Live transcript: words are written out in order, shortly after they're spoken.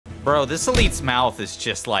Bro, this elite's mouth is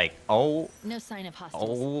just like, oh. No sign of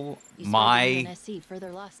hostiles. Oh You my. NSC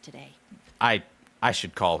further lost today. I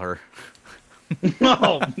should call her.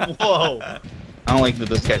 Oh, whoa. I don't like that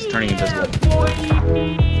this guy's turning invisible.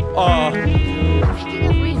 Oh. Picking up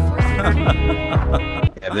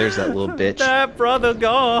reinforcements. Yeah, there's that little bitch. That brother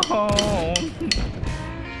gone.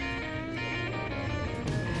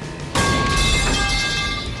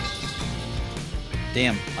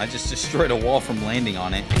 Damn, I just destroyed a wall from landing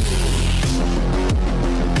on it.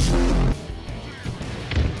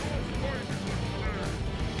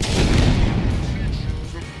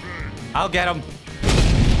 I'll get him.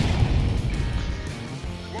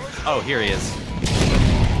 Oh, here he is.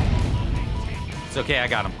 It's okay, I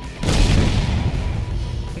got him.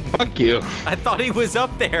 Fuck you. I thought he was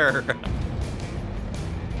up there.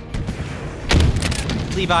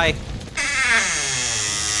 Levi.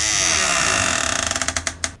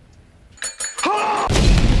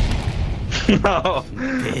 No,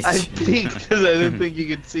 Bitch. I think because I didn't think you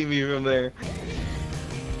could see me from there.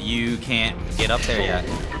 You can't get up there yet.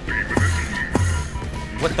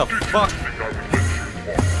 What the fuck?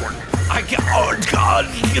 I can't. Oh God,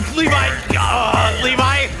 Levi!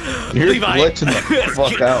 Levi! You're Levi! glitching the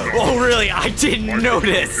fuck out. Oh really? I didn't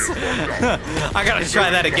notice. I gotta try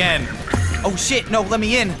that again. Oh shit! No, let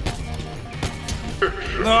me in.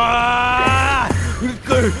 Ah!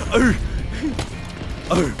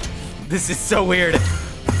 This is so weird.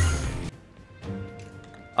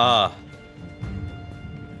 How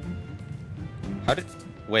did...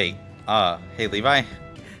 Wait. Hey, Levi?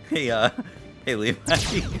 Hey, Levi?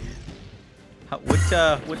 What,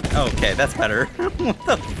 oh, okay, that's better. What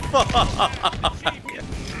the fuck?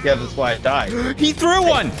 Yeah, that's why I died. He threw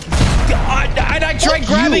one! I tried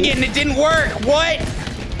grabbing it and it didn't work! What?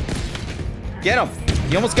 Get him.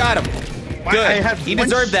 You almost got him. Good. He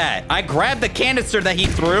deserved that. I grabbed the canister that he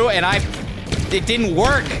threw and it didn't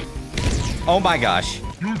work. Oh my gosh.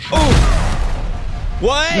 Oh!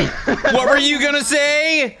 What? What were you gonna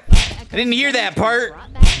say? I didn't hear that part. How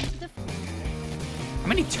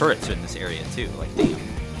many turrets are in this area too? Like, damn.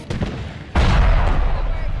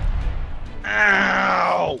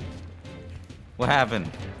 Ow! What happened?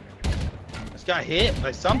 Just got hit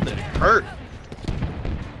by something. It hurt.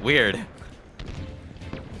 Weird.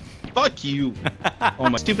 Fuck you. Oh,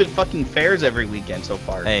 my stupid fucking fairs every weekend so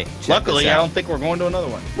far. Hey, check luckily, this I out. don't think we're going to another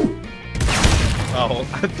one. Oh,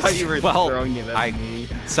 I thought you were throwing it at me.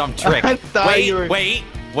 Some trick. I thought wait, you were... wait.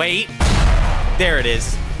 There it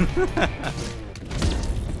is. How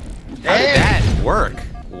did that work?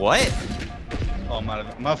 What? Oh, I'm out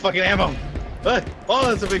of fucking ammo. Oh,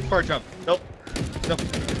 that's a big far jump. Nope. Nope.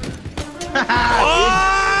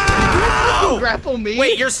 Oh! Grapple me?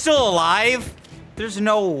 Wait, you're still alive? There's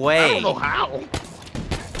no way. I don't know how.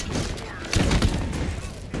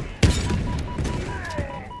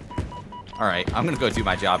 Alright, I'm gonna go do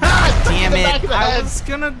my job. Ah, Damn in the back it, of the I head. was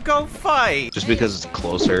gonna go fight. Just because it's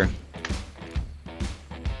closer.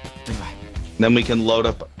 Then we can load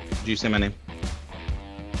up. Did you say my name?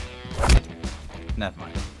 Never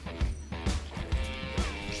mind.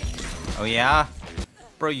 Oh yeah?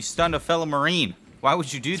 Bro, you stunned a fellow Marine. Why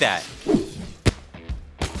would you do that?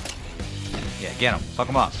 Yeah, get him. Fuck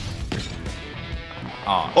him up.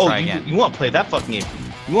 Oh, try again. You want to play that fucking game?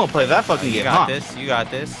 You want to play that fucking game? You got this. You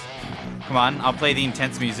got this. Come on, I'll play the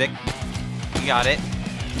intense music. You got it.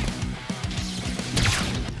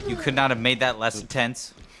 You could not have made that less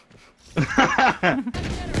intense.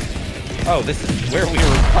 Oh, this is where we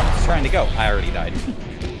were trying to go. I already died.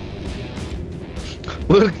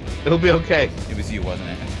 Luke, it'll be okay. It was you,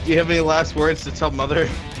 wasn't it? Do you have any last words to tell Mother?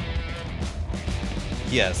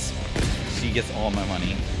 Yes. She gets all my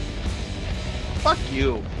money. Fuck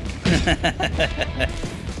you.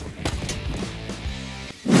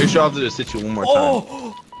 Make sure I'll have to just hit you one more time.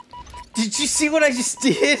 Oh! Did you see what I just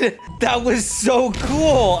did? That was so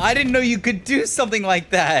cool. I didn't know you could do something like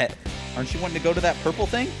that. Aren't you wanting to go to that purple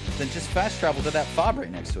thing? Then just fast travel to that fob right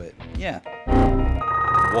next to it. Yeah.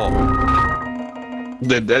 Whoa.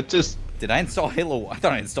 That just... Did I install Halo? I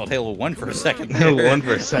thought I installed Halo 1 for a second. Halo 1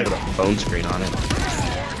 for a second. A phone screen on it.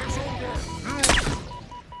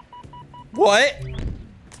 What?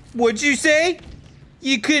 What'd you say?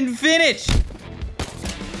 You couldn't finish.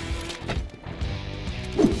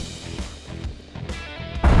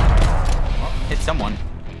 Well, hit someone.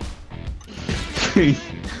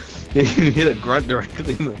 You hit a grunt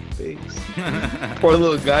directly in the face. Poor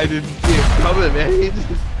little guy didn't see it coming, man. He just...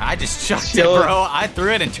 I just chucked it, bro. I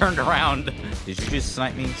threw it and turned around. Did you just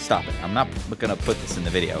snipe me? Stop it. I'm not gonna put this in the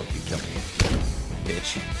video if you kill me.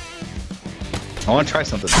 Bitch. I want to try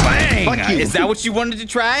something. Bang! Fuck you. Is that what you wanted to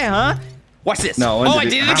try, huh? Watch this. No, oh, I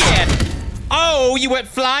did it again. Oh, you went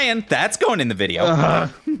flying. That's going in the video.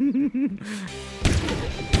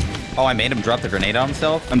 Oh, I made him drop the grenade on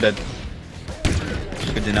himself. I'm dead.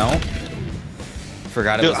 Good to know.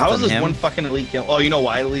 Forgot it was how is from this him. one fucking elite kill? Oh, you know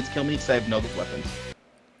why elites kill me? Because I have no weapons.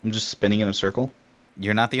 I'm just spinning in a circle.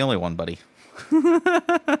 You're not the only one, buddy.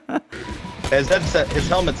 His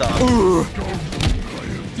helmet's off.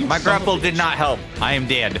 My grapple did not help. I am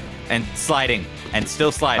dead and sliding and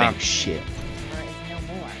still sliding. Oh shit. There is no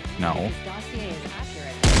more. No. This dossier is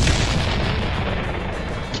accurate.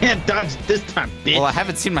 Can't dodge this time, bitch. Well, I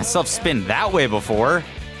haven't seen myself spin that way before.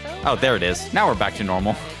 Oh, there it is. Now we're back to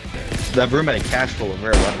normal. That room had a cache full of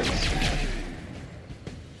rare weapons.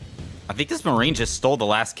 I think this Marine just stole the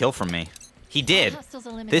last kill from me. He did.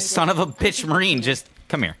 This son of a bitch Marine just...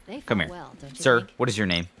 Come here. Come here. Sir, what is your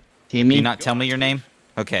name? Timmy? Do you not tell me your name?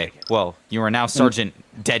 Okay, well, you are now Sergeant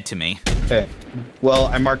Dead to me. Okay. Well,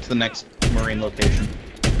 I marked the next Marine location.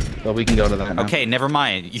 But we can go to that now. Okay, never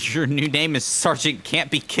mind. Your new name is Sergeant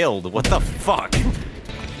Can't Be Killed. What the fuck?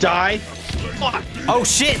 Die. Fuck. Oh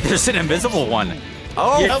shit, there's an invisible one.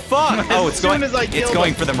 Oh Yep. fuck. Oh, it's going It's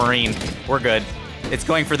going for the Marine. We're good. It's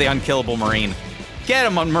going for the unkillable Marine. Get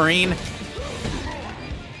him, Marine.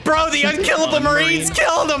 Bro, the unkillable Marines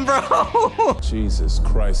killed him, bro. Jesus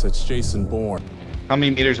Christ, that's Jason Bourne. How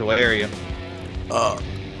many meters away are you?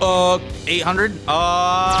 800?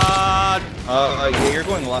 Yeah, you're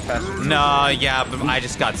going a lot faster. No, yeah, but I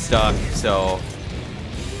just got stuck, so.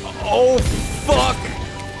 Oh, fuck.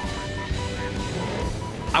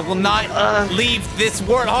 I will not leave this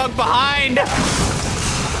warthog behind.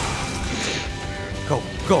 Go,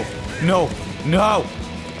 go. No, no,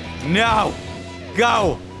 no.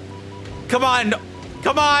 Go. Come on.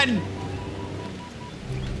 Come on.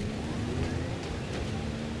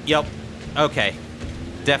 Yep. Okay.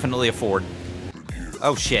 Definitely a Ford.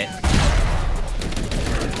 Oh, shit.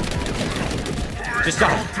 Just go.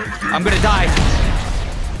 I'm gonna die.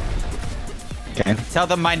 Okay. Tell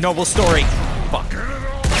them my noble story. Fuck.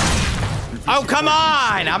 Oh, come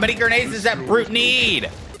on! How many grenades does that brute need?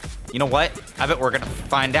 You know what? I bet we're gonna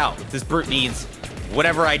find out. This brute needs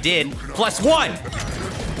whatever I did +1.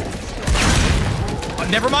 Oh,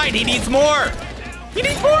 never mind, he needs more. He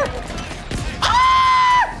needs more.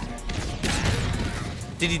 Ah!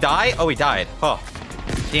 Did he die? Oh, he died. Oh,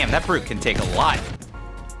 damn, that brute can take a lot.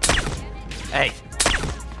 Hey,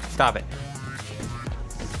 stop it.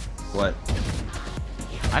 What?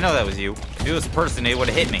 I know that was you. If it was a person, it would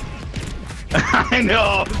have hit me. I know.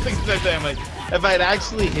 I was thinking the same thing. I'm like, if I'd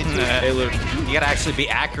actually hit you, it would. You gotta actually be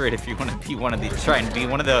accurate if you want to be one of the. Try and be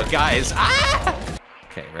one of the guys. Ah!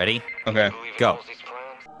 Okay, ready? Okay. Go.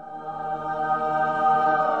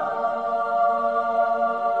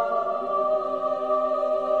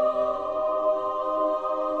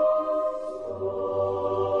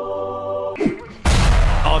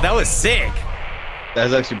 Oh, that was sick.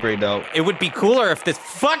 That's actually pretty dope. It would be cooler if this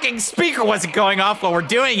fucking speaker wasn't going off while we're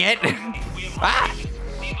doing it. Ah!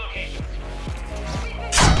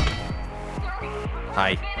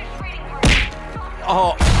 Hi.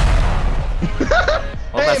 Oh.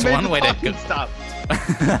 Well, that's Hey, one way to go. stop.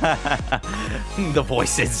 The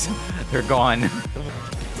voices, they're gone.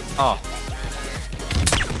 Oh.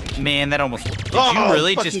 Man, that almost. Did you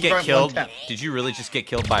really just get grunt, killed? one tap. Did you really just get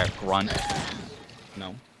killed by a grunt?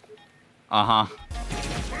 No. Uh-huh.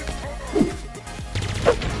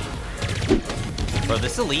 Bro,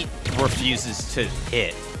 this elite refuses to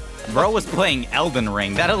hit. Bro was playing Elden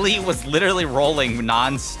Ring. That elite was literally rolling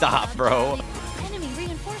non-stop, bro. Enemy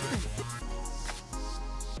reinforcements.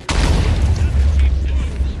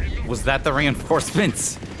 Was that the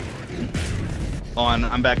reinforcements? Oh,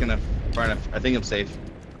 I'm back in the front. I think I'm safe.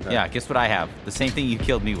 Okay. Yeah, guess what I have? The same thing you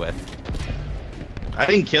killed me with. I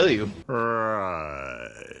didn't kill you.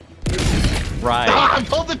 Right. Ah, I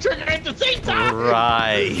pulled the trigger at the same time.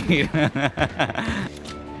 Right.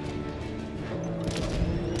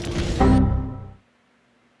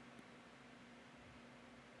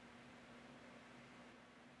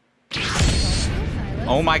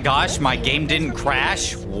 Oh my gosh, my game didn't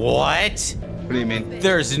crash? What? What do you mean?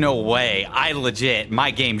 There's no way.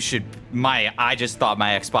 My game should, I just thought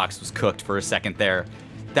my Xbox was cooked for a second there.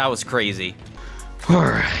 That was crazy.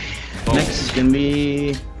 Alright. Next is gonna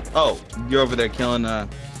be... Oh, you're over there killing,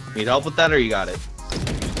 need help with that or you got it?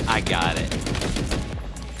 I got it.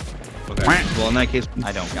 Okay. Well, in that case...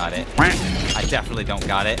 I don't got it. I definitely don't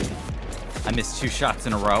got it. I missed 2 shots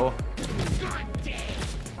in a row.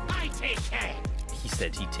 He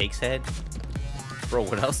said he takes head? Bro,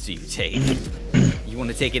 what else do you take? You want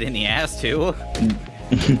to take it in the ass too?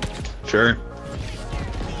 Sure.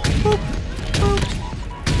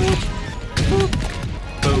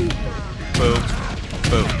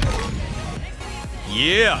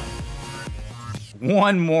 Yeah.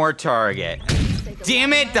 One more target.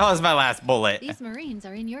 Damn it, that was my last bullet. These Marines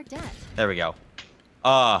are in your debt. There we go.